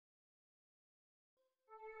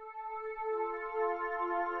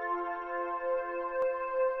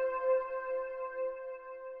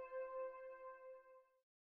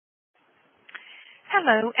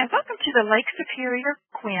Hello, and welcome to the Lake Superior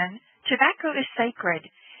Quinn Tobacco is Sacred,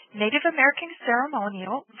 Native American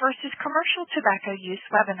Ceremonial versus Commercial Tobacco Use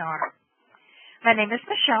webinar. My name is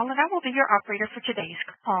Michelle, and I will be your operator for today's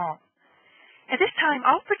call. At this time,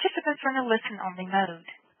 all participants are in a listen-only mode.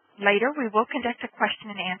 Later, we will conduct a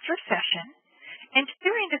question-and-answer session. And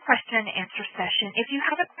during the question-and-answer session, if you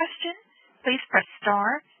have a question, please press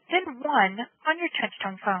star, then 1 on your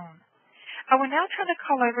touch-tone phone. I will now turn the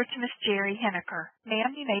call over to Ms. Jerry Henniker.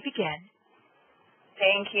 Ma'am, you may begin.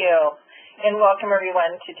 Thank you, and welcome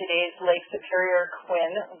everyone to today's Lake Superior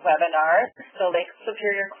Quinn webinar. So Lake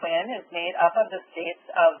Superior Quinn is made up of the states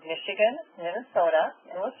of Michigan, Minnesota,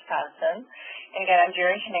 and Wisconsin. And again, I'm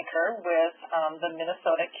Jerry Henniker with the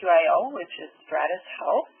Minnesota QIO, which is Stratus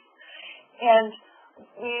Health. And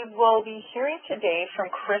we will be hearing today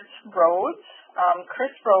from Chris Rhodes.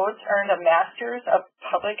 Chris Rhodes earned a Master's of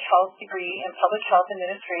Public Health degree in Public Health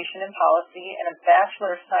Administration and Policy and a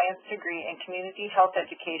Bachelor of Science degree in Community Health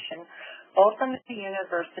Education, both from the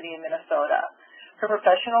University of Minnesota. Her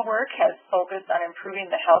professional work has focused on improving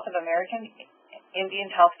the health of American Indian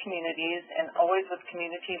health communities and always with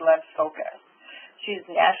community-led focus. She is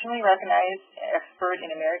nationally recognized expert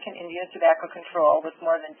in American Indian tobacco control with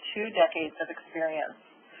more than 2 decades of experience.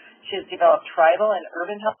 She has developed tribal and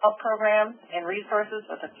urban health programs and resources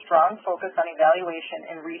with a strong focus on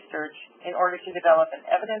evaluation and research in order to develop an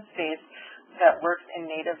evidence base that works in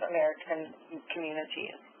Native American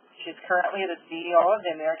communities. She is currently the CEO of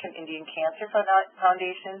the American Indian Cancer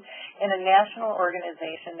Foundation and a national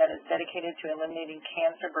organization that is dedicated to eliminating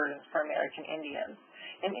cancer burdens for American Indians.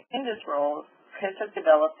 And in this role, Chris has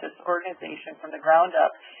developed this organization from the ground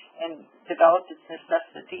up and developed its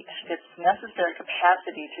necessary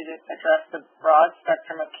capacity to address the broad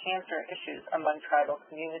spectrum of cancer issues among tribal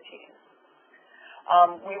communities.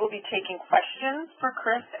 We will be taking questions for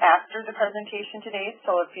Chris after the presentation today,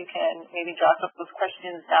 so if you can maybe jot those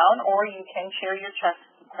questions down, or you can share your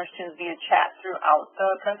questions via chat throughout the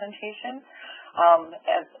presentation.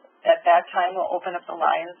 At that time, we'll open up the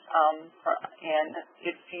lines, and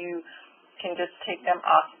if you can just take them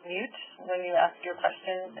off mute when you ask your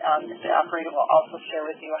questions. The operator will also share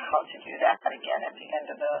with you how to do that again at the end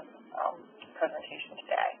of the presentation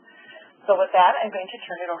today. So with that, I'm going to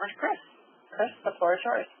turn it over to Chris. Chris, the floor is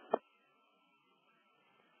yours.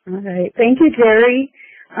 All right. Thank you, Jerry.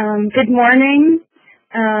 Good morning,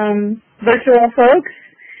 virtual folks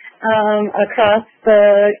across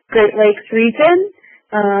the Great Lakes region.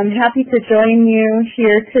 Happy to join you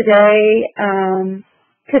here today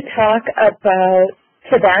to talk about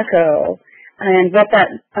tobacco and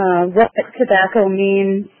what tobacco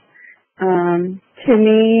means to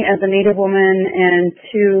me as a Native woman and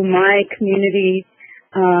to my community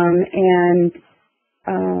and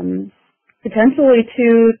potentially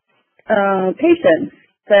to patients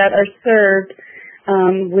that are served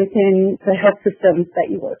within the health systems that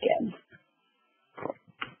you work in.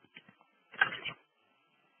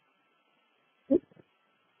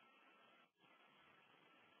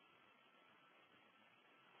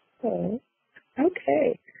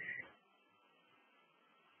 Okay.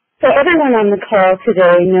 So everyone on the call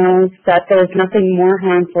today knows that there's nothing more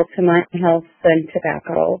harmful to my health than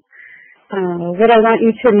tobacco. What I want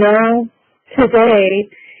you to know today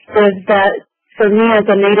is that for me as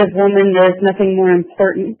a Native woman, there's nothing more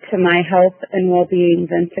important to my health and well-being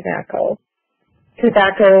than tobacco.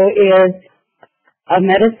 Tobacco is a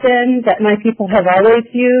medicine that my people have always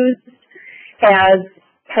used as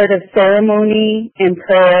part of ceremony and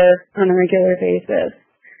prayer on a regular basis.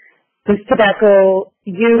 This tobacco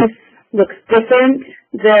use looks different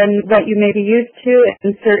than what you may be used to,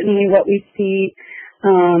 and certainly what we see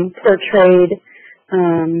portrayed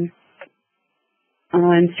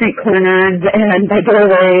on street corners and by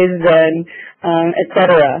doorways and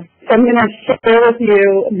etc. So I'm going to share with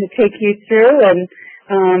you, I'm going to take you through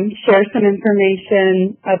and share some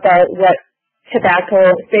information about what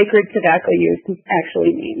sacred tobacco use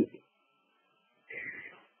actually means.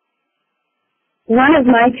 One of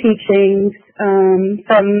my teachings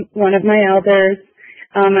from one of my elders,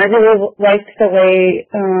 I really liked the way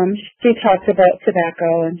she talked about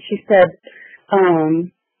tobacco, and she said,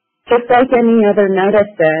 just like any other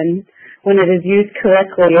medicine, when it is used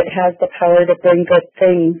correctly, it has the power to bring good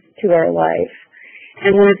things to our life.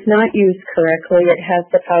 And when it's not used correctly, it has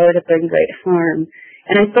the power to bring great harm.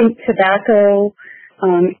 And I think tobacco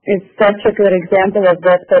is such a good example of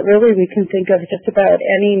this, but really we can think of just about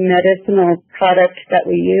any medicinal product that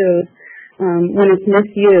we use. When it's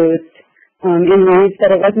misused in ways that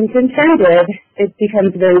it wasn't intended, it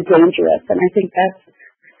becomes very dangerous. And I think that's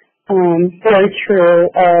very true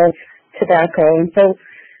of tobacco. And so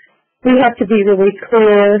we have to be really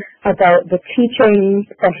clear about the teachings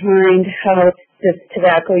behind how this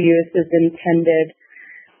tobacco use is intended.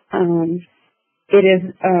 It is,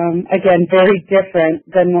 again, very different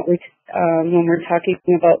than what when we're talking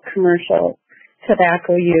about commercial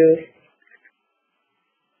tobacco use.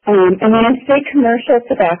 And when I say commercial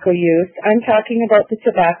tobacco use, I'm talking about the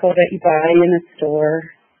tobacco that you buy in a store.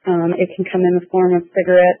 It can come in the form of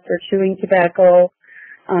cigarettes or chewing tobacco.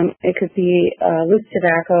 It could be loose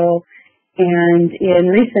tobacco. And in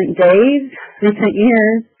recent years,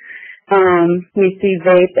 we see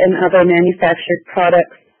vape and other manufactured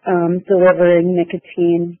products delivering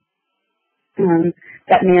nicotine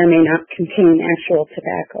that may or may not contain actual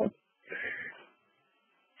tobacco.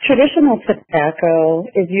 Traditional tobacco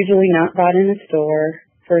is usually not bought in a store,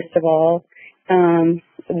 first of all.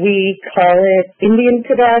 We call it Indian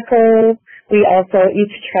tobacco.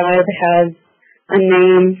 Each tribe has a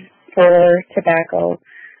name for tobacco.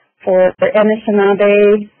 For the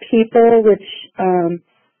Anishinaabe people, which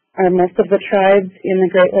are most of the tribes in the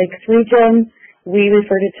Great Lakes region, we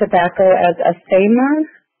refer to tobacco as asema.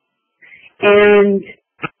 And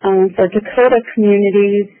for Dakota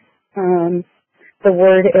communities, the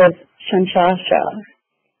word is shanshasha.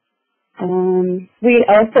 We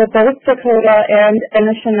also, both Dakota and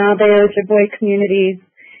Anishinaabe or Ojibwe communities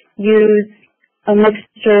use a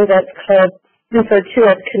mixture that's referred to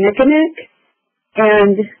as kinnikinnick.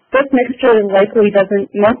 And this mixture mostly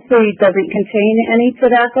doesn't contain any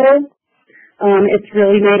tobacco. It's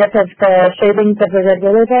really made up of the shavings of the red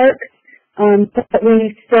willow bark, but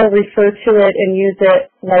we still refer to it and use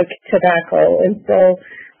it like tobacco. And so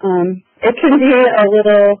it can be a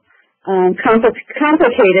little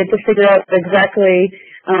complicated to figure out exactly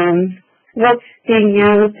what's being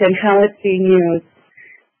used and how it's being used.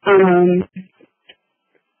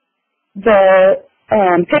 The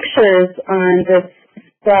pictures on this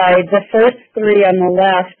slide, the first three on the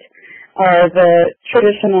left are the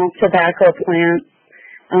traditional tobacco plants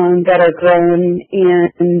that are grown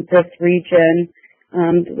in this region.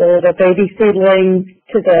 The baby seedling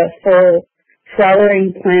to the full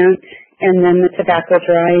flowering plant, and then the tobacco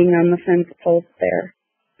drying on the fence post there.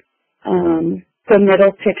 The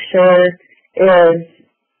middle picture is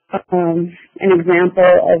an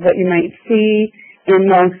example of what you might see in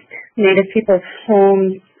most Native people's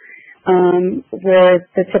homes, where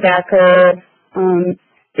the tobacco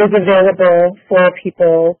is available for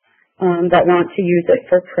people that want to use it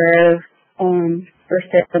for prayer or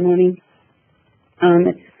ceremony.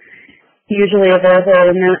 It's usually available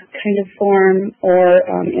in that kind of form or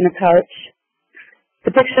in a pouch.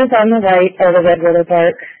 The pictures on the right are the red willow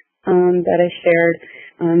bark that I shared.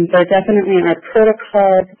 There definitely are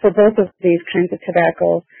protocols for both of these kinds of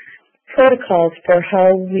tobacco, protocols for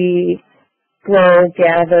how we grow,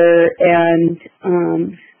 gather, and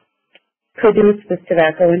produce this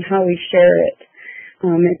tobacco and how we share it.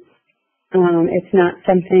 It's not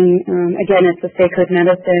something, again, it's a sacred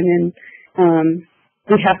medicine, and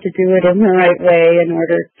we have to do it in the right way in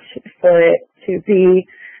order for it to be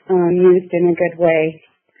used in a good way.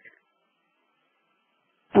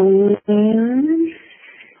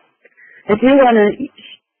 I do want to,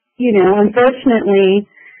 unfortunately,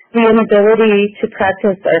 the inability to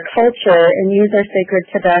practice our culture and use our sacred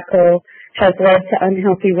tobacco has led to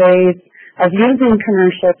unhealthy ways of using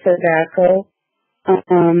commercial tobacco.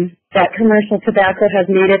 That commercial tobacco has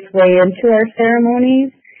made its way into our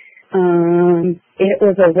ceremonies. It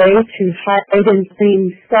was a way to hide in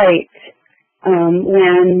plain sight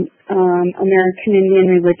when American Indian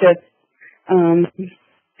religious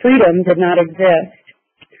freedom did not exist.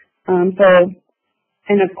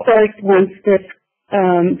 And of course, once this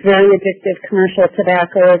very addictive commercial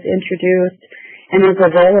tobacco is introduced and is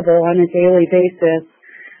available on a daily basis,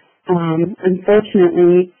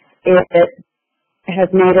 unfortunately, it has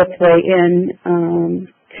made its way in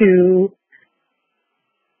to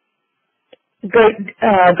great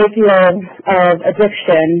deal of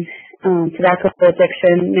addiction, tobacco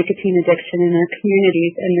addiction, nicotine addiction in our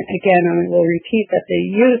communities. And again, I will repeat that the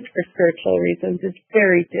use for spiritual reasons is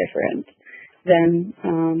very different than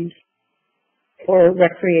for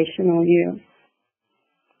recreational use.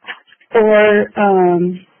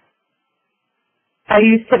 I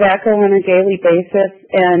use tobacco on a daily basis,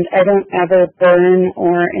 and I don't ever burn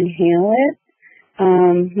or inhale it.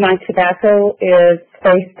 My tobacco is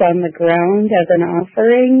placed on the ground as an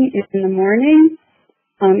offering in the morning.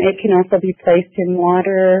 It can also be placed in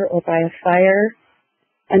water or by a fire.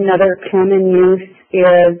 Another common use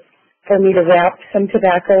is for me to wrap some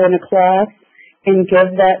tobacco in a cloth and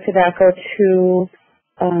give that tobacco to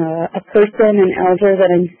a person, an elder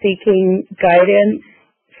that I'm seeking guidance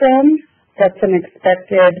from. That's an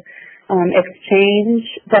expected exchange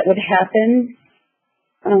that would happen.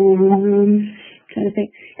 Trying to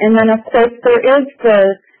think. And then, of course, there is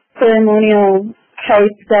the ceremonial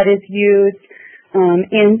type that is used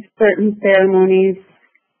in certain ceremonies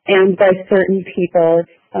and by certain people.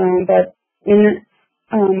 But in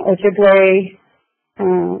Ojibwe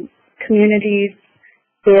communities,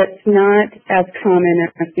 it's not as common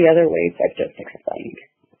as the other ways I've just explained.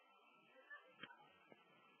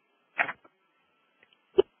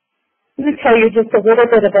 I'm going to tell you just a little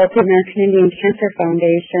bit about the American Indian Cancer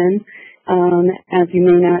Foundation. As you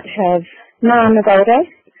may not have known about us,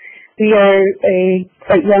 we are a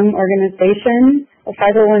quite young organization, a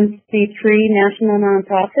 501c3 national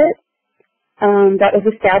nonprofit that was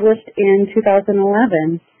established in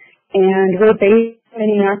 2011. And we're based in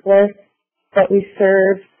Minneapolis, but we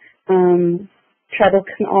serve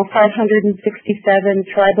all 567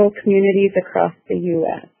 tribal communities across the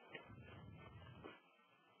U.S.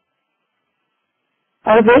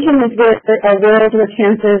 Our vision is a world where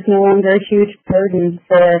cancer is no longer a huge burden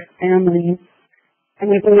for our families. And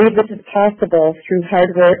we believe this is possible through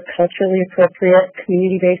hard work, culturally appropriate,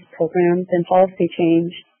 community-based programs, and policy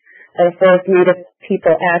change that affords Native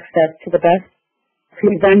people access to the best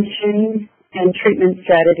prevention and treatment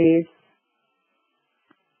strategies.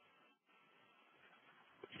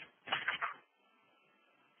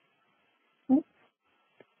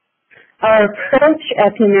 Our approach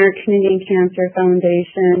at the American Indian Cancer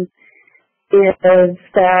Foundation is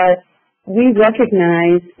that we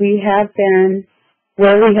recognize we have been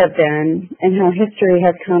where we have been and how history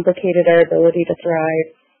has complicated our ability to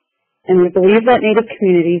thrive. And we believe that Native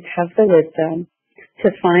communities have the wisdom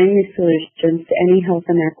to find the solutions to any health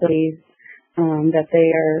inequities that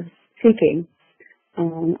they are seeking.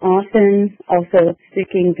 Often also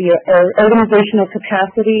seeking via organizational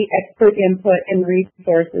capacity, expert input, and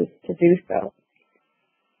resources to do so.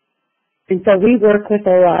 And so we work with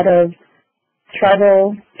a lot of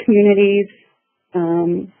tribal communities,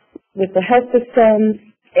 with the health systems,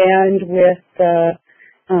 and with the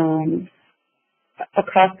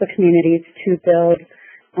across the communities to build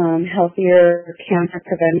healthier cancer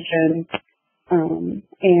prevention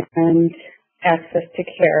and access to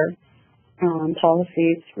care.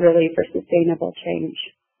 Policies really for sustainable change.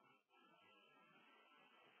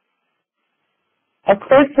 Of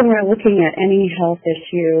course, when we're looking at any health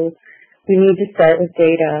issue, we need to start with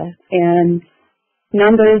data, and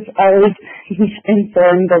numbers always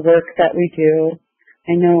inform the work that we do.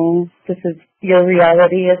 I know this is your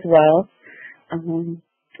reality as well.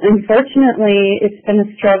 Unfortunately, it's been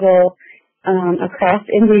a struggle across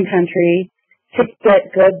Indian country to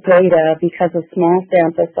get good data because of small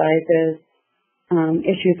sample sizes,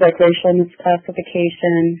 issues like racial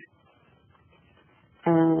misclassification.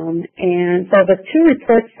 And so the two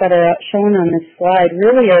reports that are shown on this slide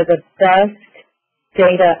really are the best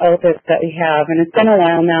data out there that we have. And it's been a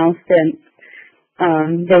while now since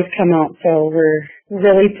they've come out, so we're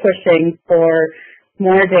really pushing for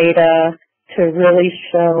more data to really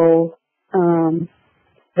show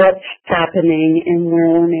what's happening and where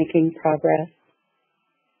we're making progress.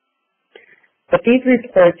 But these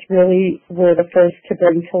reports really were the first to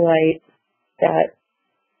bring to light that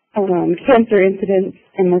cancer incidence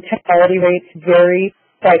and mortality rates vary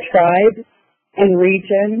by tribe and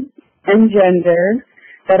region and gender,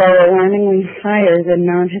 that are alarmingly higher than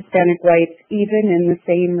non-Hispanic whites even in the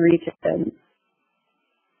same region.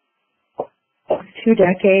 2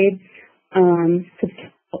 decades,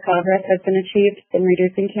 substantial progress has been achieved in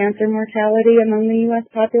reducing cancer mortality among the U.S.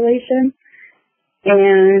 population,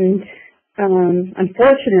 and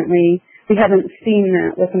unfortunately, we haven't seen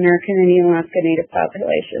that with American Indian Alaska Native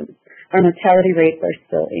populations. Our mortality rates are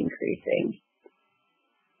still increasing.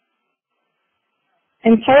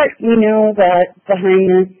 In part, we know that behind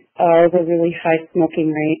this are the really high smoking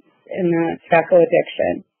rates and the tobacco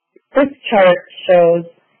addiction. This chart shows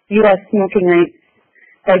U.S. smoking rates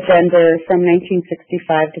by gender from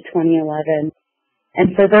 1965 to 2011.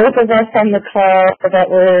 And for those of us on the call that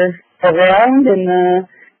were around in the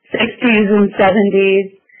 60s and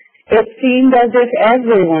 70s, it seemed as if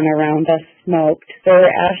everyone around us smoked. There were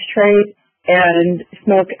ashtrays and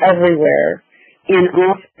smoke everywhere, in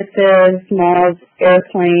offices, malls,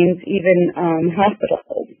 airplanes, even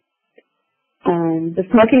hospitals. The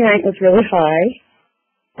smoking rate was really high,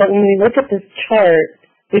 but when we look at this chart,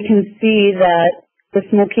 we can see that the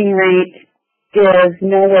smoking rate is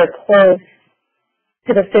nowhere close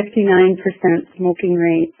to the 59% smoking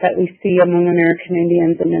rate that we see among American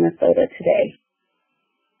Indians in Minnesota today.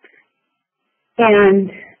 And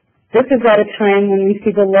this is at a time when we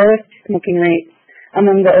see the lowest smoking rates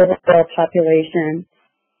among the overall population.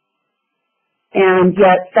 and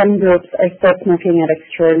yet some groups are still smoking at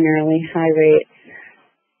extraordinarily high rates.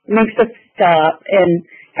 It makes us stop and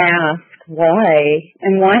ask why,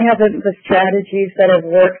 and why haven't the strategies that have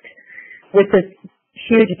worked with this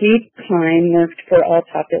huge decline worked for all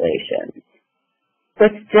populations?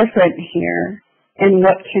 What's different here, and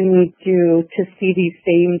what can we do to see these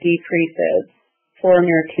same decreases for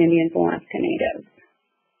American Indians and Alaska Natives?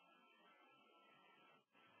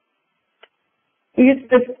 Use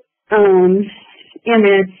this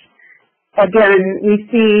image. Again, we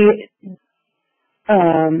see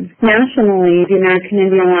nationally the American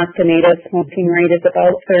Indian and Alaska Native smoking rate is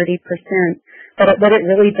about 30%, but what it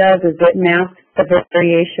really does is it maps the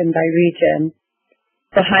variation by region.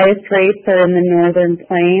 The highest rates are in the northern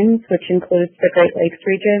plains, which includes the Great Lakes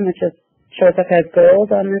region, which shows up as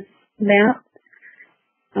gold on this map,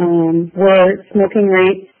 where smoking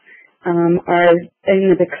rates are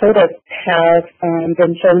in the Dakotas have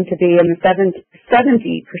been shown to be in the 70%,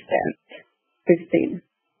 Kristine.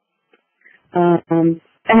 And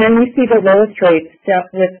then we see the lowest rates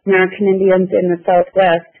with American Indians in the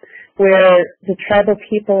Southwest, where the tribal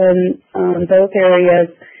people in those areas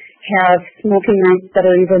have smoking rates that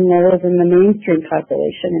are even lower than the mainstream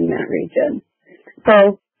population in that region.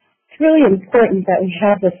 So it's really important that we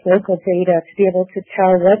have this local data to be able to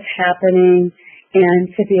tell what's happening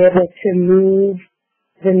and to be able to move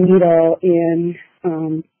the needle in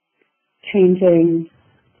changing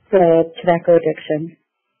the tobacco addiction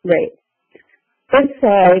rate. This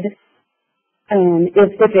slide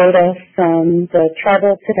is the data from the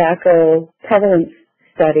tribal tobacco prevalence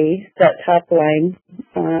study, that top line,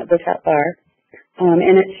 the top bar,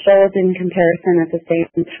 and it shows in comparison at the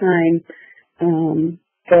same time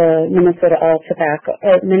the Minnesota Adult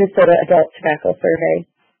Tobacco Survey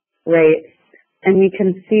rates, and we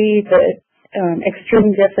can see the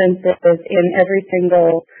extreme differences in every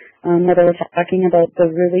single, whether we're talking about the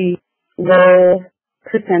really low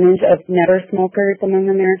percentage of never smokers among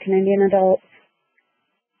American Indian adults,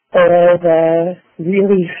 or the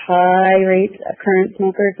really high rate of current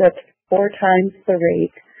smokers. That's 4 times the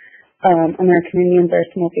rate American Indians are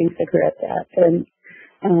smoking cigarettes at than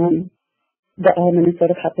the all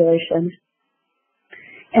Minnesota population.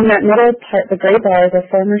 And that middle part, the gray bar, the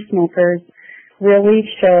former smokers, really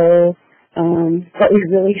show that we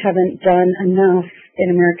really haven't done enough in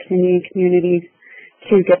American Indian communities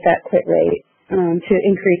to get that quit rate, to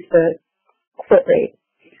increase the quit rate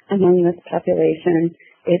among this population.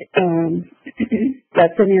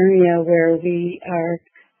 That's an area where we are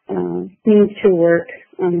need to work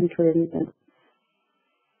on improvement.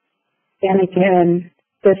 And again,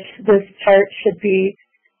 this chart should be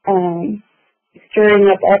stirring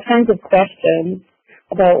up all kinds of questions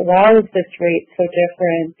about why is this rate so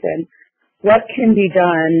different and what can be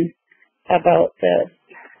done about this.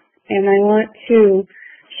 And I want to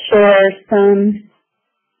share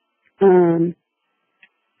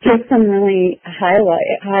just some really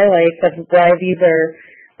highlights of why these are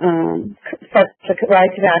why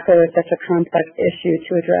tobacco is such a complex issue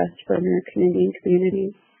to address for American Indian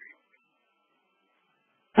communities.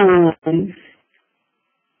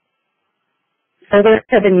 So there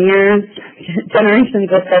have been years, generations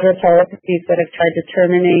of federal policies that have tried to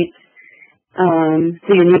terminate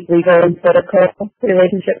the unique legal and political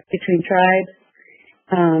relationships between tribes,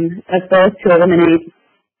 as well as to eliminate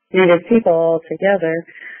Native people altogether.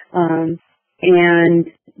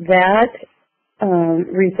 And that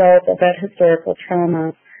result of that historical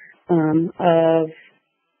trauma of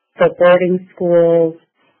the boarding schools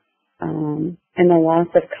and the loss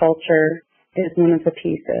of culture is one of the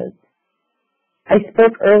pieces. I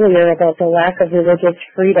spoke earlier about the lack of religious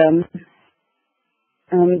freedom.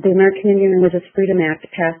 The American Indian Religious Freedom Act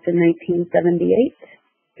passed in 1978.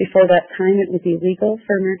 Before that time, it was illegal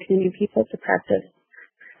for American Indian people to practice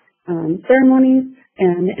ceremonies,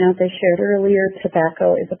 and as I shared earlier,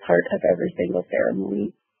 tobacco is a part of every single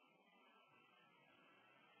ceremony.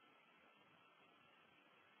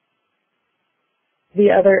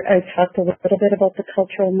 I talked a little bit about the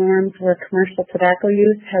cultural norms where commercial tobacco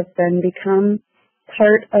use has then become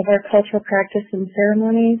part of our cultural practice and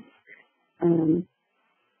ceremonies.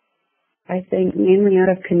 I think mainly out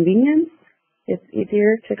of convenience. It's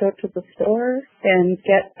easier to go to the store and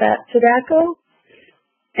get that tobacco.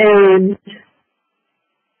 And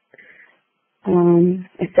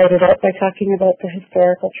I started out by talking about the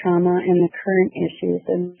historical trauma and the current issues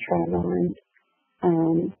in trauma.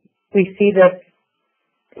 And we see this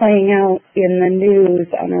playing out in the news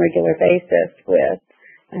on a regular basis with,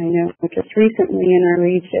 I know just recently in our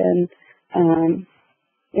region,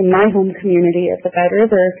 in my home community at the Bad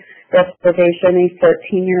River Reservation, a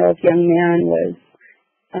 14-year-old young man was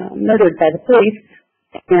murdered by the police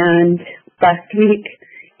and last week,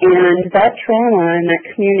 and that trauma in that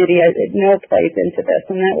community, I know plays into this,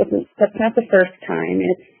 and that's not the first time.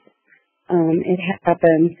 It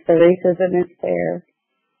happens. The racism is there,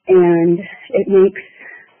 and it makes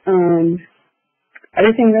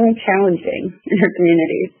everything really challenging in our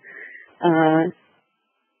communities.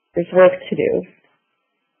 There's work to do.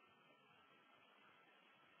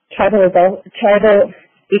 Tribal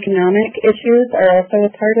economic issues are also a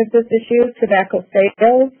part of this issue. Tobacco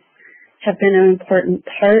sales have been an important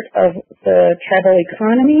part of the tribal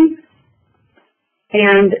economy.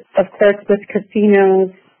 And, of course, with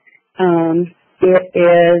casinos, it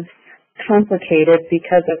is complicated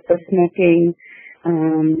because of the smoking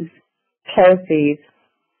policies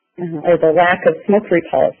or the lack of smoke-free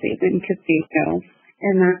policies in casinos.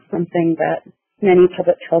 And that's something that many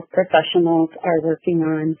public health professionals are working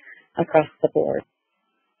on across the board.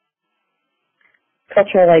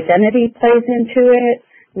 Cultural identity plays into it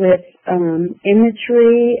with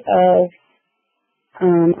imagery of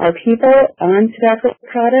our people on tobacco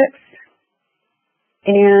products.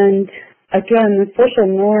 And again, the social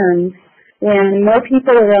norms, when more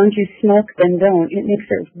people around you smoke than don't, it makes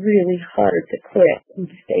it really hard to quit and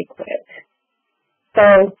stay quit.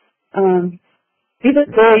 So these are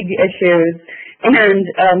big issues and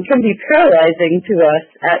can be paralyzing to us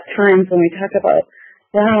at times when we talk about,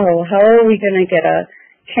 wow, how are we going to get a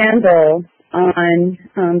handle on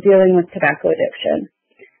dealing with tobacco addiction?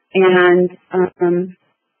 And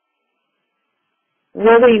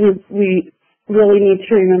we really need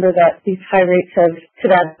to remember that these high rates of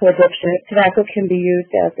tobacco addiction, tobacco can be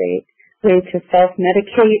used as a way to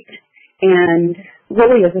self-medicate and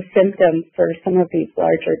really as a symptom for some of these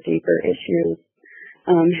larger, deeper issues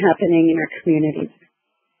happening in our communities.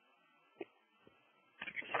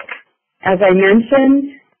 As I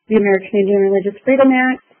mentioned, the American Indian Religious Freedom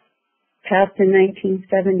Act passed in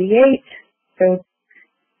 1978, so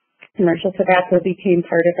commercial tobacco became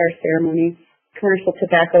part of our ceremonies. Commercial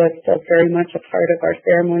tobacco is still very much a part of our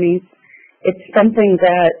ceremonies. It's something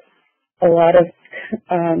that a lot of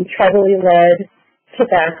tribally led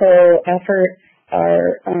tobacco efforts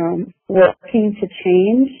are working to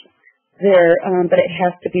change. But it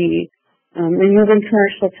has to be removing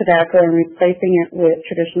commercial tobacco and replacing it with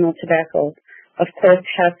traditional tobacco. Of course,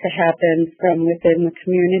 has to happen from within the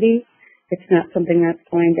community. It's not something that's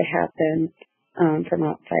going to happen from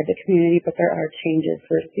outside the community, but there are changes.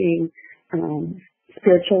 We're seeing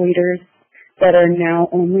spiritual leaders that are now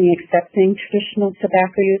only accepting traditional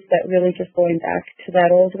tobacco use, that really just going back to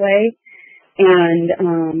that old way.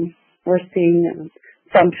 And we're seeing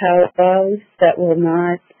some powwows that will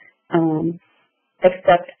not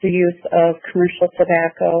accept the use of commercial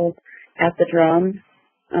tobacco at the drum,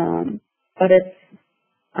 but it's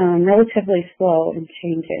relatively slow in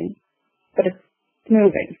changing, but it's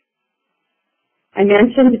moving. I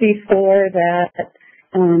mentioned before that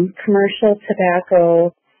commercial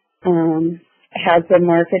tobacco has been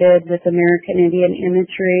marketed with American Indian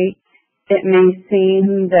imagery. It may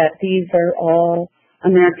seem that these are all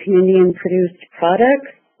American Indian produced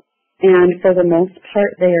products, and for the most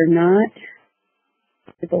part they are not.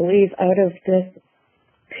 I believe out of this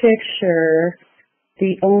picture,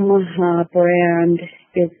 the Omaha brand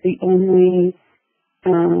is the only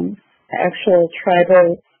actual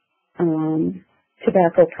tribal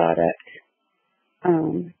tobacco product.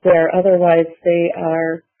 Otherwise they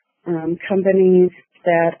are companies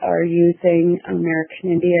that are using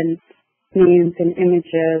American Indian names and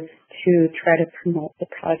images to try to promote the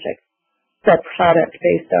product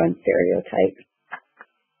based on stereotypes.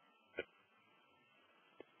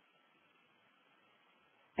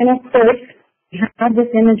 And of course, we have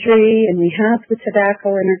this imagery and we have the tobacco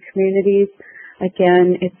in our communities.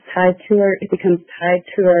 Again, it becomes tied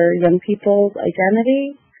to our young people's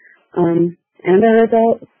identity and our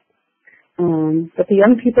adults. But the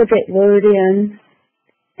young people get lured in,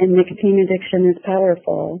 and nicotine addiction is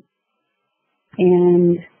powerful.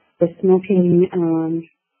 And the smoking,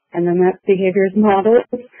 and then that behavior is modeled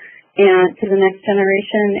and to the next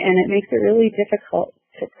generation, and it makes it really difficult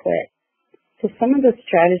to quit. So some of the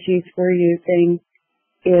strategies we're using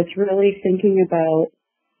is really thinking about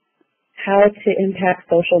how to impact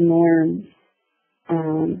social norms,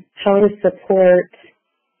 how to support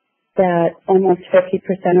that almost 50%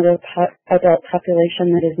 of the adult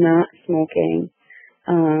population that is not smoking,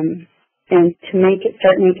 and to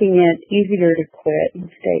start making it easier to quit and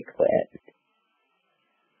stay quit.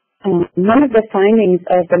 One of the findings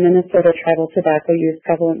of the Minnesota Tribal Tobacco Use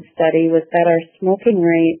Prevalence Study was that our smoking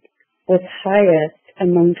rate was highest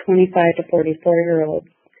among 25 to 44-year-olds,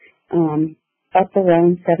 up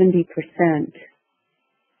around 70%.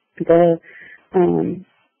 And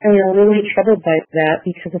we were really troubled by that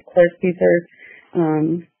because, of course, these are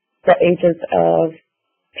the ages of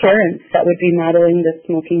parents that would be modeling the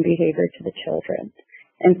smoking behavior to the children.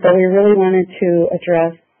 And so we really wanted to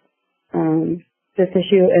address this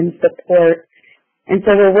issue and support. And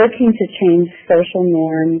so we're working to change social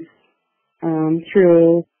norms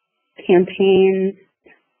through campaigns,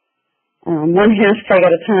 one hashtag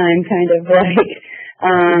at a time, kind of like,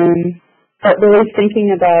 but really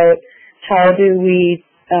thinking about how do we,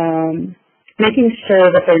 making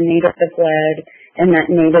sure that they're native-led and that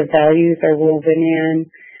native values are woven in.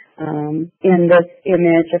 In this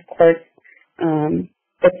image, of course,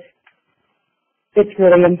 it's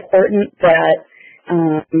really important that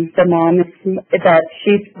the mom that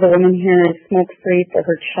she's the woman here is smoke-free for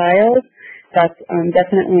her child. That's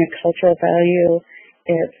definitely a cultural value.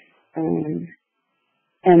 It's and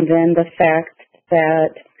then the fact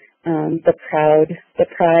that the pride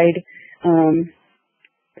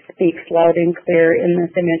speaks loud and clear in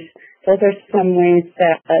this image. Those are some ways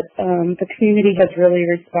that the community has really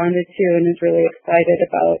responded to and is really excited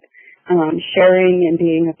about sharing and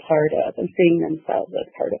being a part of and seeing themselves as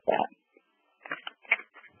part of that.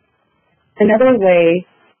 Another way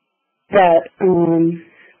that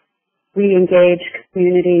we engage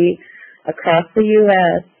community across the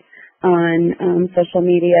U.S. on social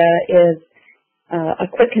media is a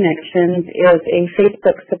Quick Connections is a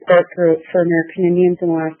Facebook support group for American Indians and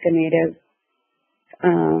Alaska Natives.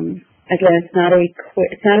 Again, it's not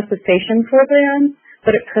a cessation program,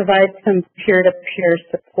 but it provides some peer-to-peer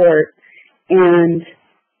support, and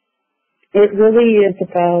it really is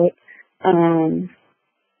about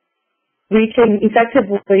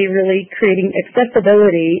effectively really creating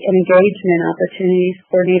accessibility and engagement opportunities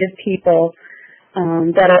for Native people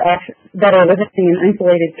that are living in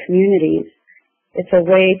isolated communities. It's a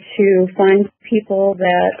way to find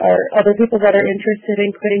other people that are interested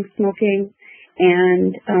in quitting smoking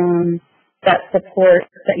and that support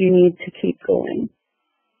that you need to keep going.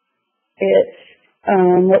 It's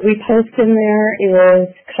what we post in there is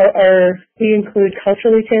we include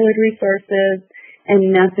culturally tailored resources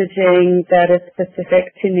and messaging that is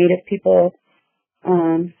specific to Native people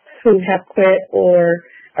who have quit or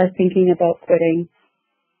are thinking about quitting.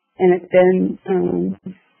 And it's been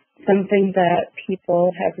something that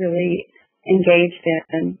people have really engaged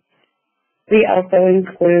in. We also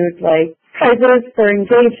include like prizes for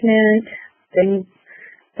engagement, things,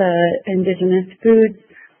 the indigenous foods,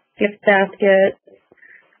 gift baskets,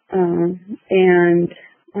 and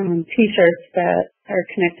T-shirts that are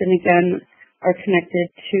connected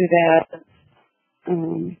to that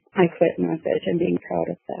I quit message and being proud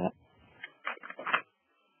of that.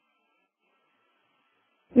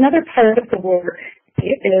 Another part of the work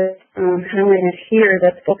is how I adhere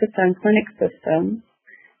that's focused on clinic systems.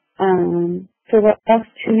 For the last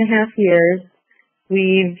 2.5 years,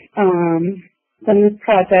 we've done this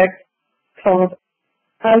project called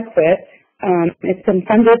I Quit. It's been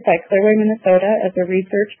funded by Clearway, Minnesota as a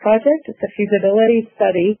research project. It's a feasibility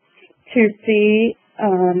study to see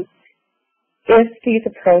if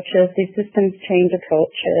these systems change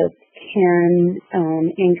approaches can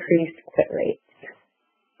increase quit rates.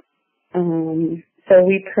 So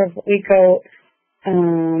we go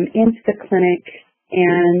into the clinic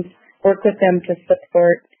and work with them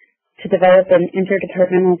to develop an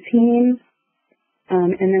interdepartmental team,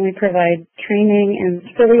 and then we provide training, and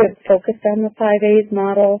it's really focused on the 5 A's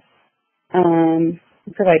model.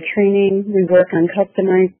 We provide training, we work on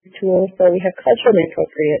customized tools, so we have culturally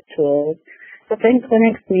appropriate tools, but then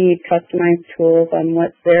clinics need customized tools on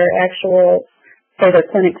what their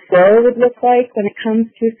clinic flow would look like when it comes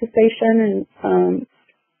to cessation and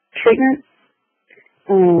treatment.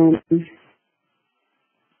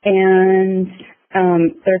 And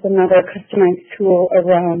there's another customized tool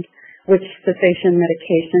around which cessation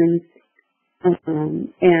medications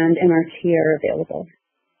and MRT are available.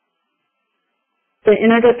 The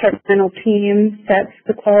interdepartmental team sets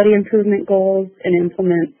the quality improvement goals and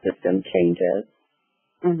implements system changes.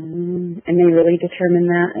 And they really determine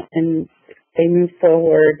that, and they move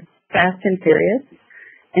forward fast and furious,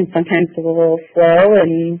 and sometimes a little slow,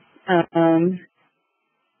 and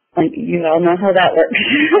like you all know how that works.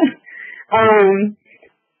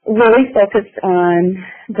 Really focused on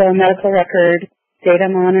the medical record data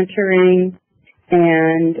monitoring,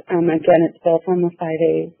 and again, it's built on the 5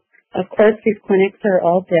 A's. Of course, these clinics are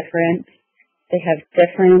all different. They have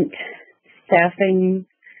different staffing.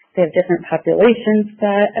 They have different population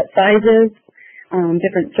sizes,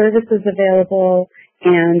 different services available,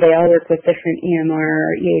 and they all work with different EMR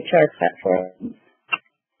or EHR platforms,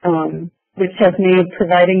 which has made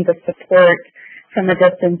providing the support from a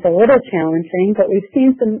distance a little challenging, but we've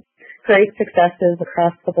seen some great successes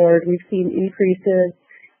across the board. We've seen increases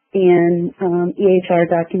in EHR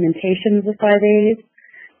documentation of the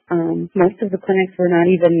 5As. Most of the clinics were not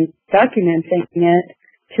even documenting it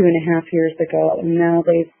 2.5 years ago, and now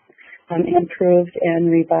they've improved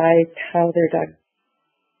and revised how they're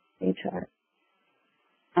documenting EHR.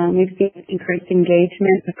 We've seen increased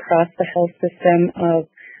engagement across the health system of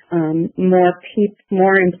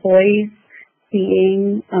more employees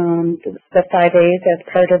seeing the 5As as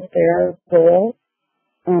part of their role.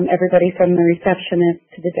 Everybody from the receptionist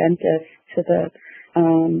to the dentist to the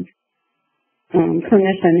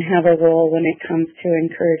clinician have a role when it comes to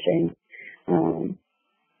encouraging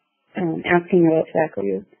asking about tobacco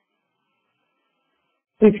use.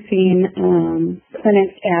 We've seen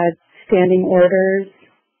clinics add standing orders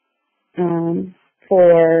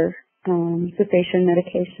for cessation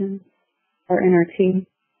medication or NRT.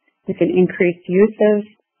 With an increased use of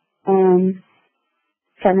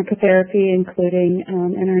pharmacotherapy, including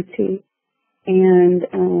NRT, and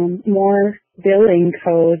more billing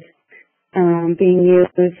codes being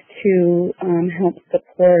used to help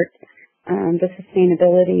support the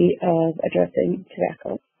sustainability of addressing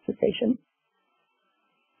tobacco cessation.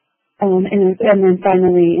 And then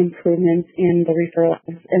finally, improvements in the referral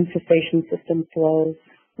and cessation system flows,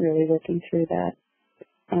 really working through that.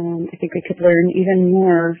 I think we could learn even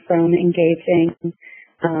more from engaging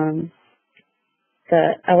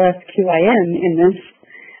the LSQIN in this.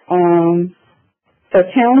 So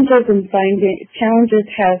challenges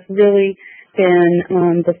have really been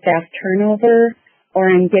the staff turnover or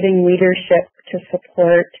in getting leadership to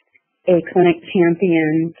support a clinic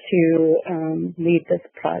champion to lead this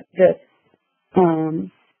process.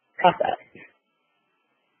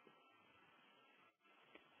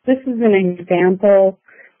 This is an example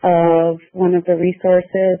of one of the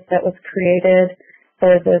resources that was created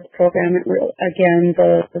for this program. Again,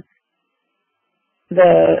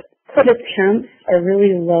 the quit attempts are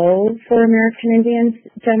really low for American Indians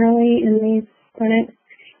generally in these clinics,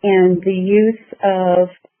 and the use of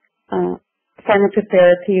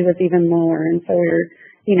pharmacotherapy was even lower. And so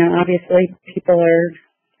obviously people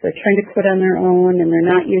they're trying to quit on their own and they're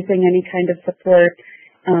not using any kind of support.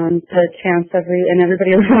 The chance of, and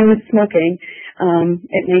everybody around is smoking,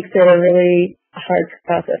 it makes it a really hard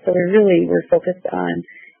process. So we're focused on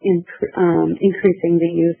increasing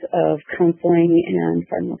the use of counseling and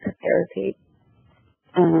pharmacotherapy.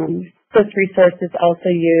 This resource is also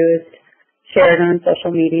shared on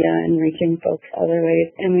social media and reaching folks other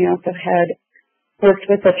ways. And we also had worked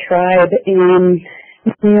with a tribe in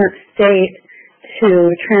New York State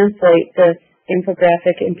to translate this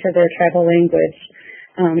infographic into their tribal language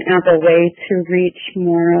as a way to reach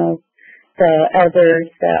more of the elders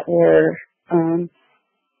that were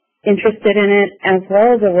interested in it, as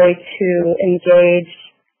well as a way to engage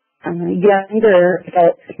younger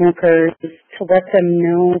adult smokers to let them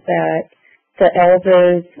know that the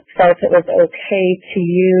elders felt it was okay to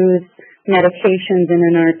use medications in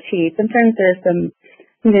an RT. Sometimes there's some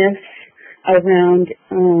myths around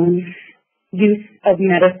use of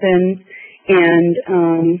medicine and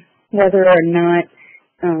whether or not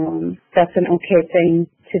that's an okay thing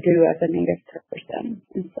to do as a Native person.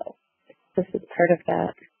 And so this is part of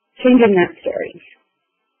that, changing that story.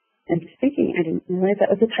 And speaking, I didn't realize that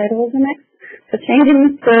was the title of the next. So changing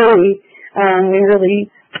the story, we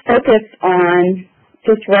really focus on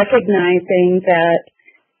just recognizing that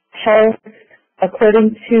health,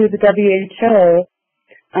 according to the WHO,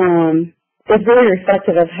 is really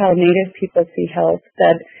reflective of how Native people see health,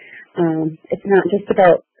 that it's not just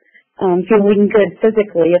about feeling good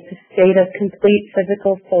physically, it's a state of complete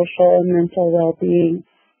physical, social, and mental well-being.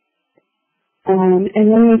 And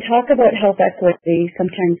when we talk about health equity,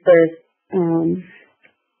 sometimes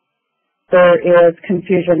there is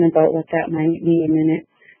confusion about what that might mean, and it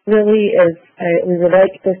really is, we would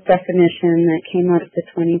like this definition that came out of the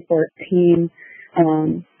 2014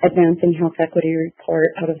 Advancing Health Equity Report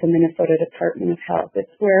out of the Minnesota Department of Health. It's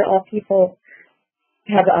where all people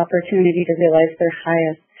have the opportunity to realize their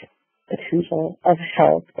highest potential of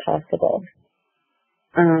health possible.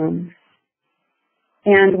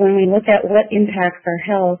 And when we look at what impacts our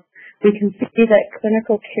health, we can see that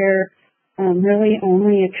clinical care really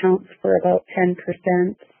only accounts for about 10%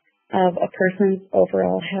 of a person's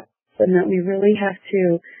overall health, and that we really have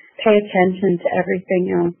to pay attention to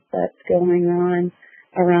everything else that's going on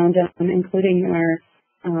around us, including our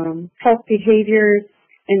health behaviors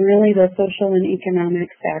and really the social and economic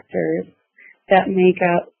factors that make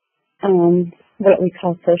up what we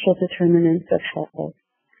call social determinants of health.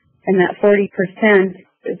 And that 40%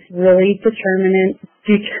 is really determined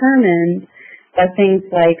by things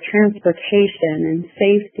like transportation and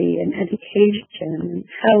safety and education and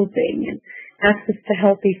housing and access to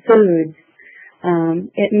healthy foods.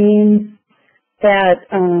 It means that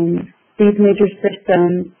these major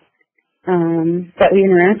systems that we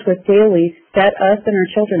interact with daily set us and our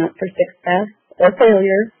children up for success or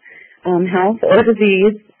failure, health or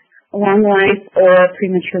disease, long life or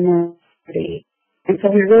premature mortality. And so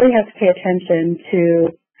we really have to pay attention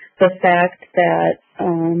to the fact that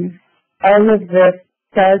all of this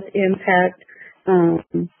does impact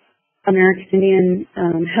American Indian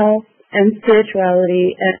health and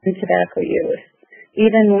spirituality and tobacco use.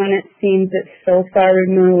 Even when it seems it's so far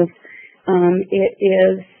removed, it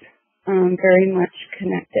is very much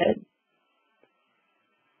connected.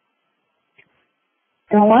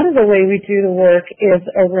 And a lot of the way we do the work is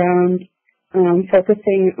around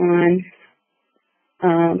focusing on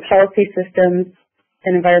policy systems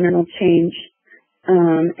and environmental change.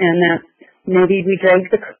 And that's maybe we drank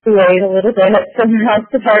the Kool-Aid a little bit from the health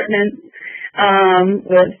department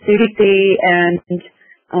with CDC and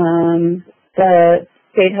the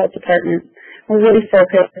state health department. We're really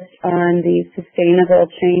focused on these sustainable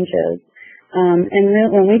changes.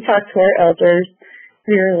 And when we talk to our elders,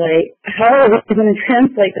 we're like, how are we going to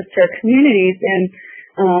translate this to our communities? And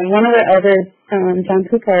one of the elders, John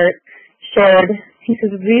Poupart, shared, he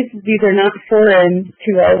says, these are not foreign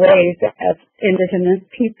to our ways as Indigenous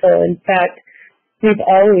people. In fact, we've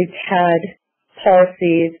always had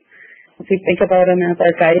policies, if we think about them as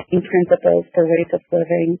our guiding principles for ways of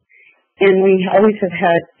living. And we always have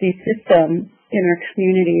had these systems in our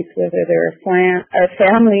communities, whether they're our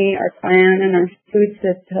family, our clan, and our food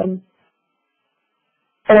system,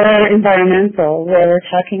 or environmental, where we're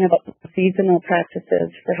talking about seasonal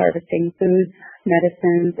practices for harvesting foods,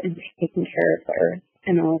 medicines, and taking care of the earth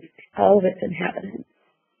and all of its inhabitants.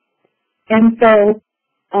 And so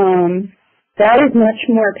that is much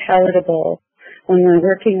more palatable when we're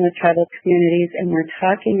working with tribal communities and we're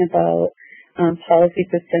talking about policy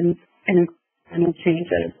systems and environmental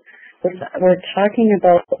changes. We're talking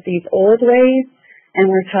about these old ways, and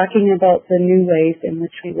we're talking about the new ways in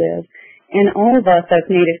which we live. And all of us as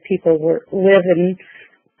Native people live in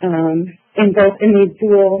these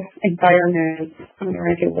dual environments on a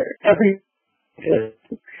regular,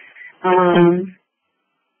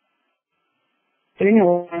 doing a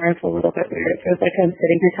little bit weird. It feels like I'm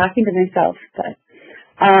sitting here talking to myself, but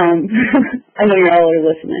I know you all are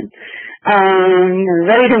listening. We're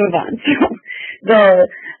ready to move on. So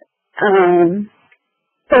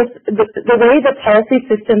the way the policy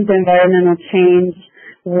systems and environmental change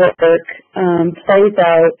work plays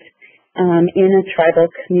out in a tribal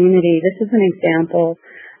community. This is an example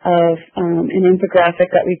of an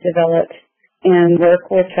infographic that we developed and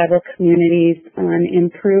work with tribal communities on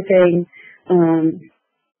improving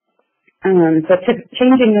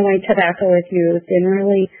changing the way tobacco is used and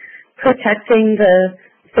really protecting the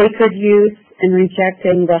sacred use and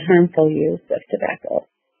rejecting the harmful use of tobacco.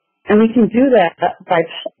 And we can do that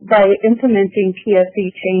by implementing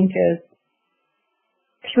PSE changes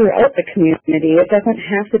throughout the community. It doesn't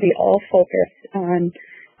have to be all focused on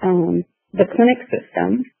the clinic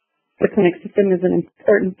system. The clinic system is an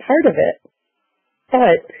important part of it,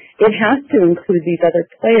 but it has to include these other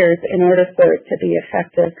players in order for it to be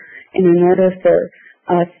effective and in order for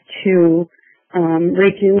us to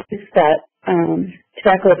reduce that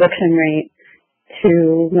tobacco addiction rate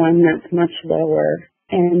to one that's much lower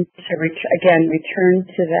and to, return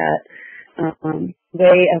to that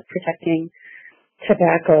way of protecting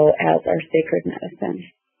tobacco as our sacred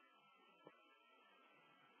medicine.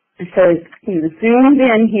 So zoomed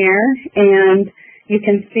in here, and you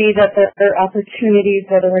can see that there are opportunities,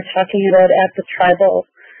 whether we're talking about at the tribal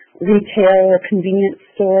retail or convenience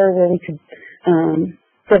store, where we could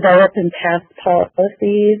develop and pass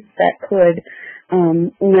policies that could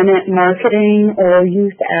limit marketing or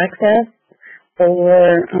youth access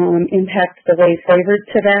or impact the way flavored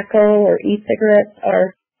tobacco or e-cigarettes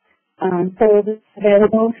are sold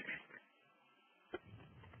available.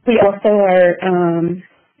 We also are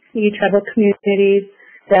see tribal communities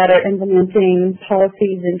that are implementing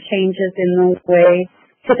policies and changes in the way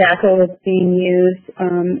tobacco is being used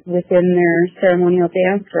within their ceremonial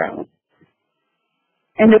dance rounds.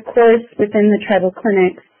 And of course, within the tribal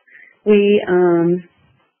clinics, we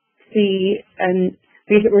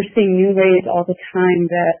we're seeing new ways all the time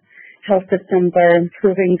that health systems are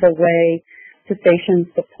improving the way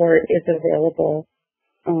cessation support is available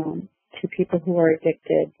to people who are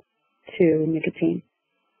addicted to nicotine.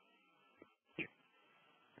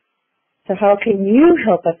 So how can you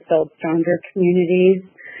help us build stronger communities?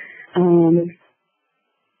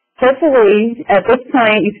 hopefully, at this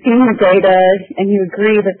point, you've seen the data and you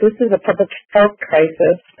agree that this is a public health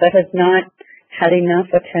crisis that has not had enough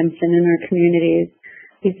attention in our communities.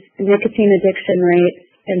 These nicotine addiction rates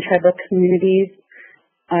in tribal communities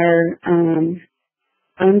are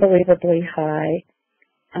unbelievably high,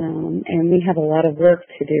 and we have a lot of work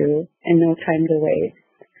to do and no time to waste.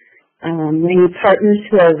 We need partners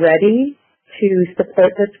who are ready to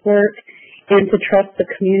support this work and to trust the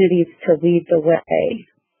communities to lead the way.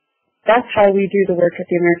 That's how we do the work at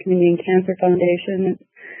the American Indian Cancer Foundation.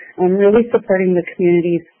 Really supporting the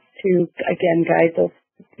communities to, again,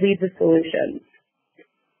 lead the solutions.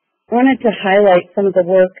 I wanted to highlight some of the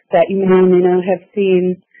work that you may or may not have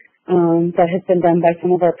seen that has been done by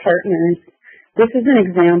some of our partners. This is an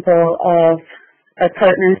example of our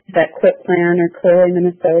partners at Quit Plan or Clearly,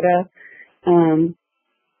 Minnesota.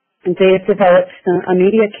 They have developed a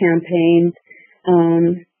media campaign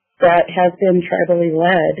that has been tribally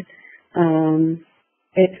led.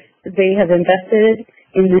 They have invested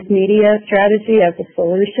in this media strategy as a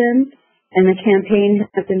solution, and the campaign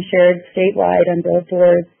has been shared statewide on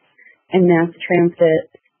billboards and mass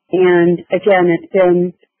transit. And again, it's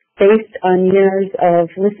been based on years of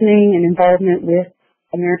listening and involvement with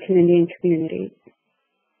American Indian communities.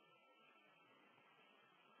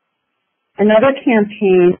 Another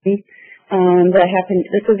campaign that happened,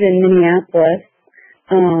 this was in Minneapolis,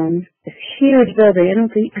 this huge building.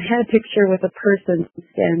 I had a picture with a person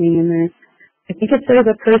standing in there. I think it says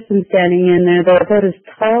a person standing in there. They're about as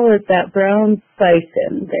tall as that brown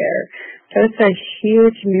bison there. So it's a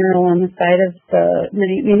huge mural on the side of the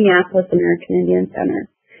Minneapolis American Indian Center.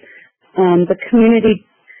 The community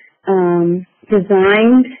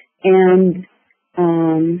designed and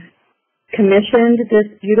commissioned this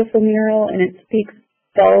beautiful mural, and it speaks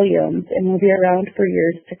volumes and will be around for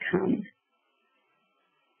years to come.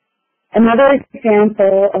 Another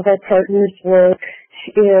example of our partners' work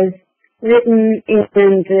is written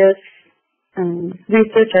in this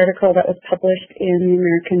research article that was published in the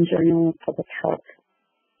American Journal of Public Health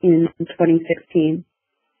in 2016.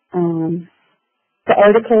 The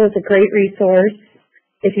article is a great resource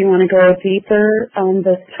if you want to go deeper on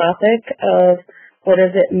this topic of what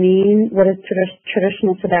does it mean, what does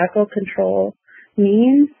traditional tobacco control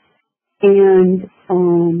mean, and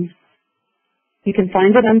you can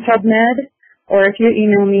find it on PubMed, or if you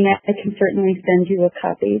email me, I can certainly send you a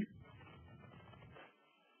copy.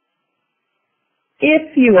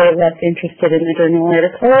 If you are less interested in the journal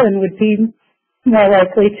article and would be more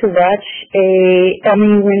likely to watch a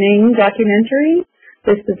Emmy-winning documentary,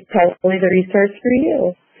 this is probably the resource for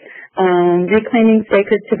you. Reclaiming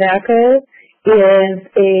Sacred Tobacco is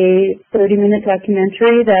a 30-minute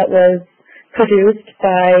documentary that was produced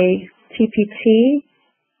by TPT,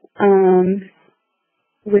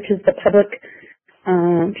 which is the public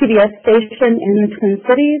PBS station in the Twin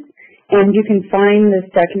Cities, and you can find this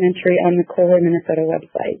documentary on the Kohler, Minnesota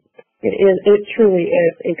website. It truly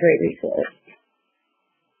is a great resource.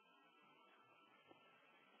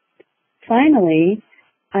 Finally,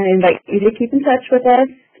 I invite you to keep in touch with us.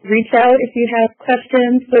 Reach out if you have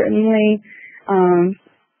questions. Certainly,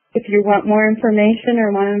 if you want more information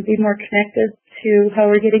or want to be more connected to how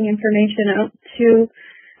we're getting information out to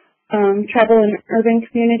tribal and urban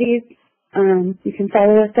communities, you can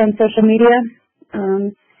follow us on social media.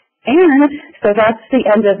 And so that's the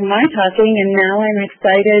end of my talking, and now I'm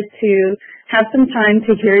excited to have some time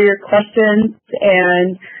to hear your questions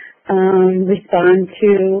and respond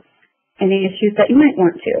to any issues that you might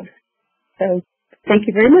want to. So thank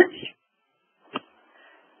you very much.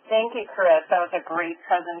 Thank you, Chris. That was a great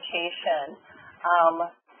presentation.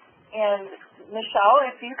 And Michelle,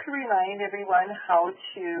 if you could remind everyone how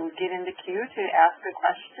to get in the queue to ask a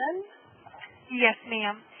question. Yes,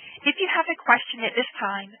 ma'am. If you have a question at this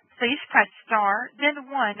time, please press star, then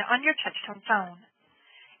 1 on your touch-tone phone.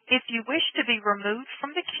 If you wish to be removed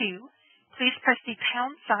from the queue, please press the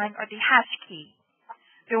pound sign or the hash key.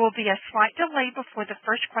 There will be a slight delay before the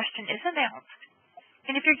first question is announced.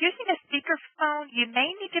 And if you're using a speakerphone, you may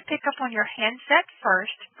need to pick up on your handset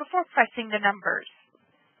first before pressing the numbers.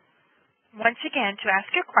 Once again, to ask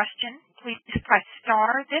a question, please press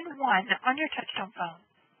star, then 1 on your touch-tone phone.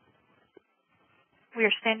 We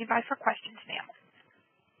are standing by for questions, ma'am.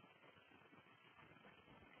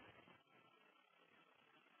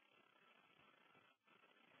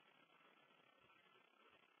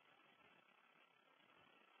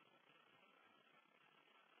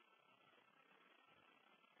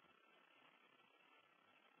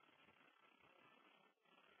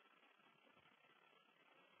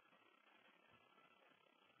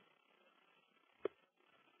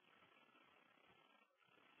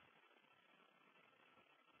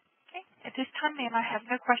 At this time, ma'am, I have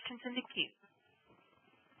no questions in the queue.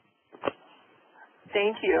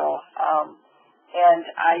 Thank you. And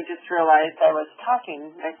I just realized I was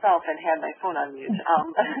talking myself and had my phone on mute.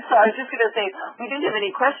 So I was just going to say, we didn't have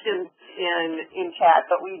any questions in chat,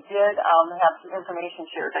 but we did have some information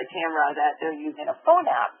shared by Tamara that they're using a phone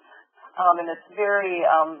app. And it's very,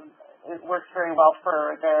 it works very well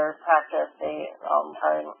for their practice. They are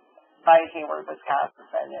by Hayward,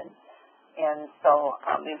 Wisconsin. And so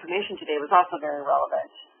the information today was also very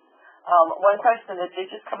relevant. One question that did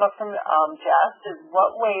just come up from Jess is,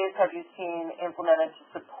 what ways have you seen implemented to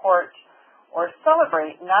support or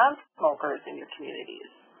celebrate non-smokers in your communities?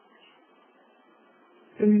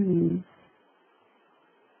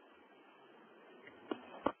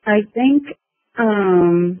 I think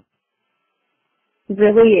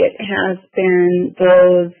really it has been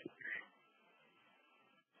those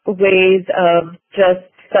ways of just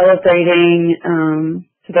celebrating.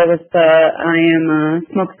 So there was the I am a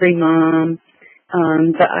smoke-free mom,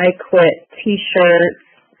 the I quit t-shirts.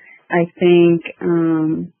 I think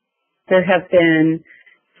there have been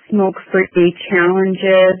smoke-free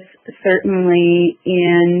challenges, certainly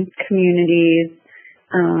in communities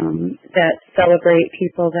that celebrate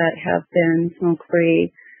people that have been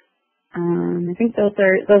smoke-free. I think those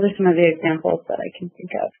are some of the examples that I can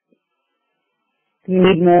think of. We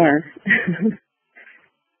need more.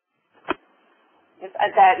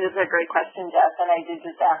 That is a great question, Jess, and I did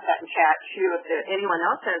just ask that in chat, too, if anyone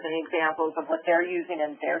else has any examples of what they're using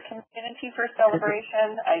in their community for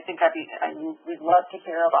celebration. I think we'd love to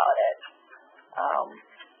hear about it.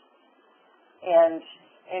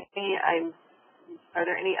 Are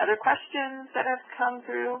there any other questions that have come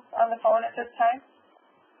through on the phone at this time?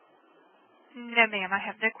 No, ma'am, I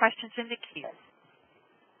have no questions in the queue.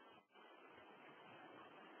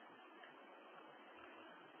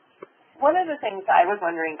 One of the things I was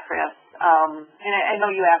wondering, Chris, and I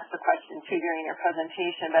know you asked the question too during your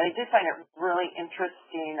presentation, but I did find it really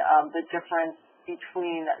interesting, the difference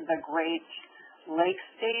between the Great Lakes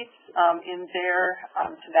states in their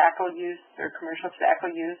tobacco use or commercial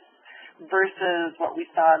tobacco use versus what we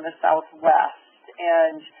saw in the Southwest.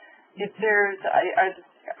 And if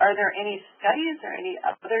are there any studies or any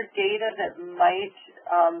other data that might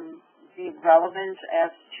be relevant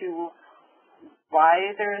as to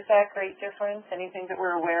why there is that great difference? Anything that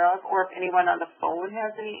we're aware of, or if anyone on the phone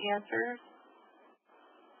has any answers?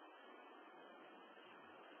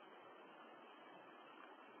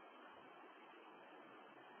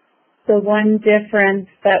 The one difference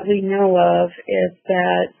that we know of is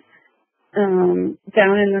that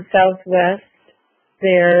down in the Southwest,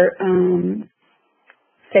 their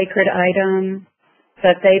sacred item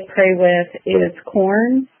that they pray with is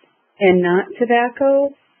corn and not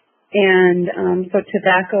tobacco. And so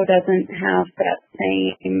tobacco hasn't had that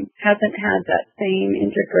same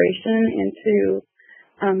integration into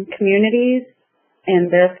communities, and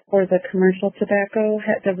therefore the commercial tobacco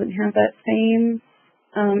doesn't have that same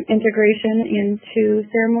integration into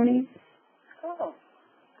ceremonies. Oh,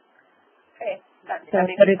 okay.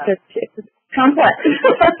 It's complex.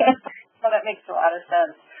 Well, that makes a lot of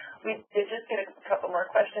sense. We did just get a couple more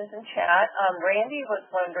questions in chat. Randy was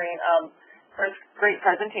wondering. First, great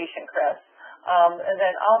presentation, Chris. And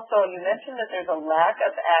then also, you mentioned that there's a lack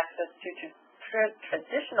of access to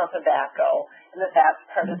traditional tobacco, and that's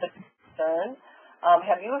part of the concern.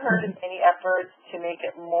 Have you heard of any efforts to make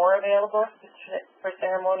it more available for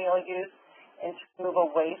ceremonial use and to move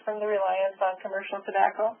away from the reliance on commercial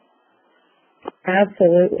tobacco?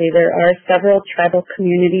 Absolutely. There are several tribal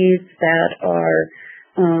communities that are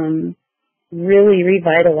really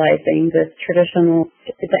revitalizing the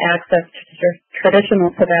access to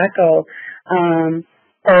traditional tobacco,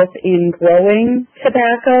 both in growing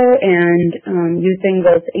tobacco and using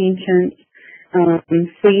those ancient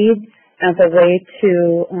seeds as a way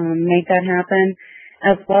to make that happen,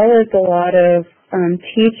 as well as a lot of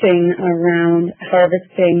teaching around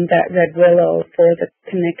harvesting that red willow for the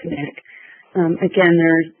knick-knack. Again,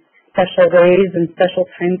 there's special ways and special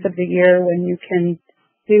times of the year when you can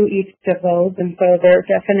do each of those, and so there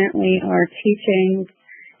definitely are teachings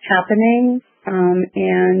happening,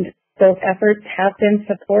 and those efforts have been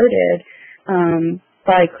supported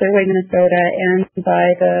by Clearway, Minnesota, and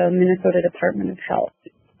by the Minnesota Department of Health.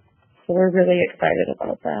 So we're really excited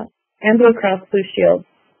about that. And Blue Cross Blue Shield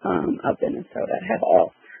of Minnesota have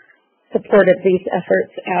all supported these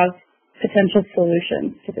efforts as potential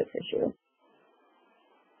solutions to this issue.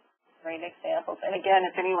 Great examples. And again,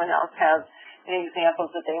 if anyone else has any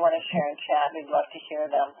examples that they want to share in chat, we'd love to hear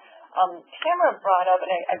them. Tamara brought up,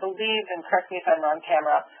 and I believe, and correct me if I'm wrong,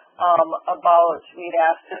 Tamara, we'd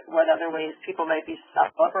asked what other ways people might be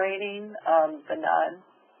celebrating the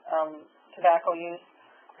non-tobacco use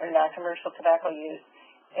or non-commercial tobacco use.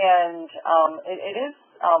 And it is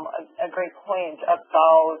a great point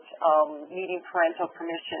about needing parental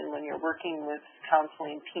permission when you're working with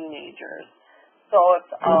counseling teenagers. So if,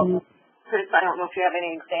 Chris, I don't know if you have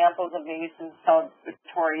any examples of maybe some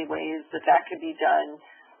celebratory ways that could be done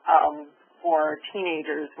for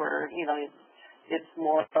teenagers where, it's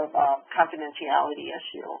more of a confidentiality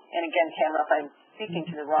issue. And again, Tamara, if I'm speaking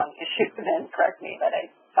to the wrong issue, then correct me, but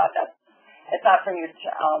I thought it's not from your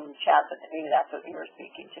chat, but maybe that's what you were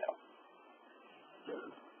speaking to.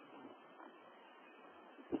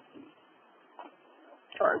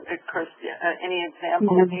 Or, Chris, any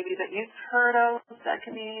examples maybe that you've heard of that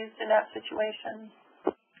can be used in that situation?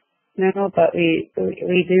 No, but we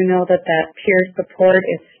do know that peer support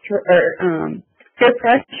is peer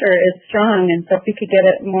pressure is strong, and so if we could get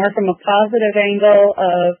it more from a positive angle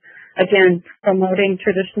of, again, promoting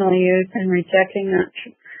traditional use and rejecting that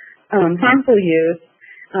harmful use,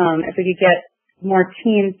 if we could get more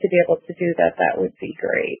teens to be able to do that, that would be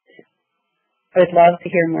great. I would love to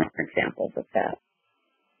hear more examples of that.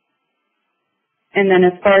 And then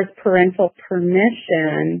as far as parental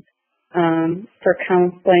permission for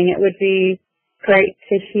counseling, it would be great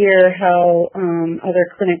to hear how other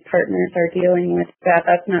clinic partners are dealing with that.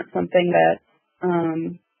 That's not something that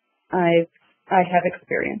I have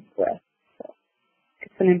experience with. So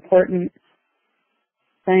it's an important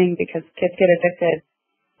thing because kids get addicted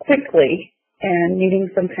quickly, and needing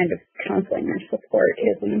some kind of counseling or support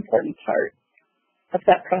is an important part of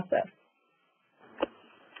that process.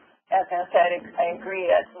 As I said, I agree.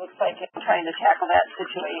 It looks like trying to tackle that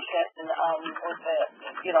situation with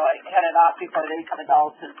I had it off before they become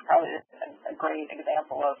adults is probably a great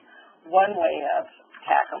example of one way of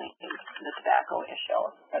tackling the tobacco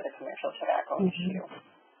issue or the commercial tobacco issue.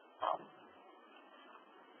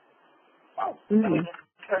 We just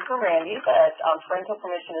heard from Randy that parental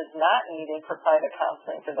permission is not needed for private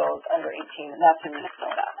counseling for those under 18, and that's in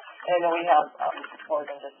Minnesota. And I know we have more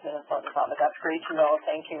than just Minnesota, but that's great to know.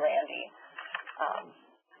 Thank you, Randy.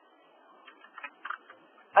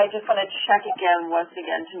 I just want to check once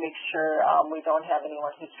again, to make sure we don't have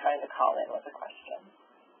anyone who's trying to call in with a question.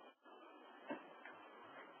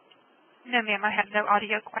 No, ma'am, I have no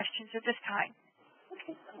audio questions at this time.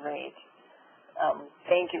 Okay, great.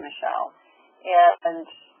 Thank you, Michelle. And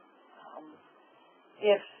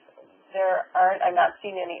if there aren't, I'm not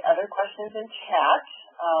seeing any other questions in chat.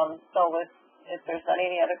 So if there's not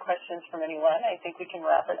any other questions from anyone, I think we can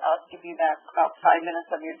wrap it up. Give you back about 5 minutes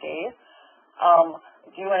of your day.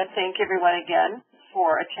 I do want to thank everyone again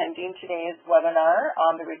for attending today's webinar.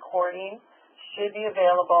 The recording should be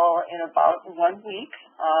available in about 1 week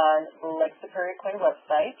on the Lake Superior Quinn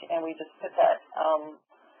website, and we just put that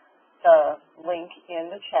the link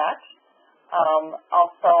in the chat.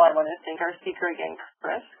 Also, I want to thank our speaker again,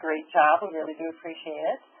 Chris. Great job. We really do appreciate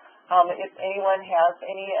it. If anyone has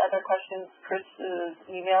any other questions, Chris's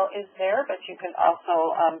email is there, but you can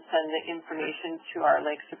also send the information to our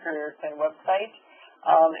Lake Superior Quinn website,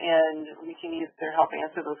 and we can either help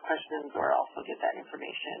answer those questions or also get that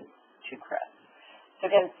information to Chris. So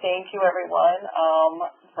again, thank you everyone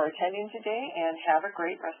for attending today, and have a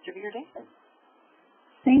great rest of your day.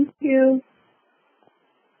 Thank you.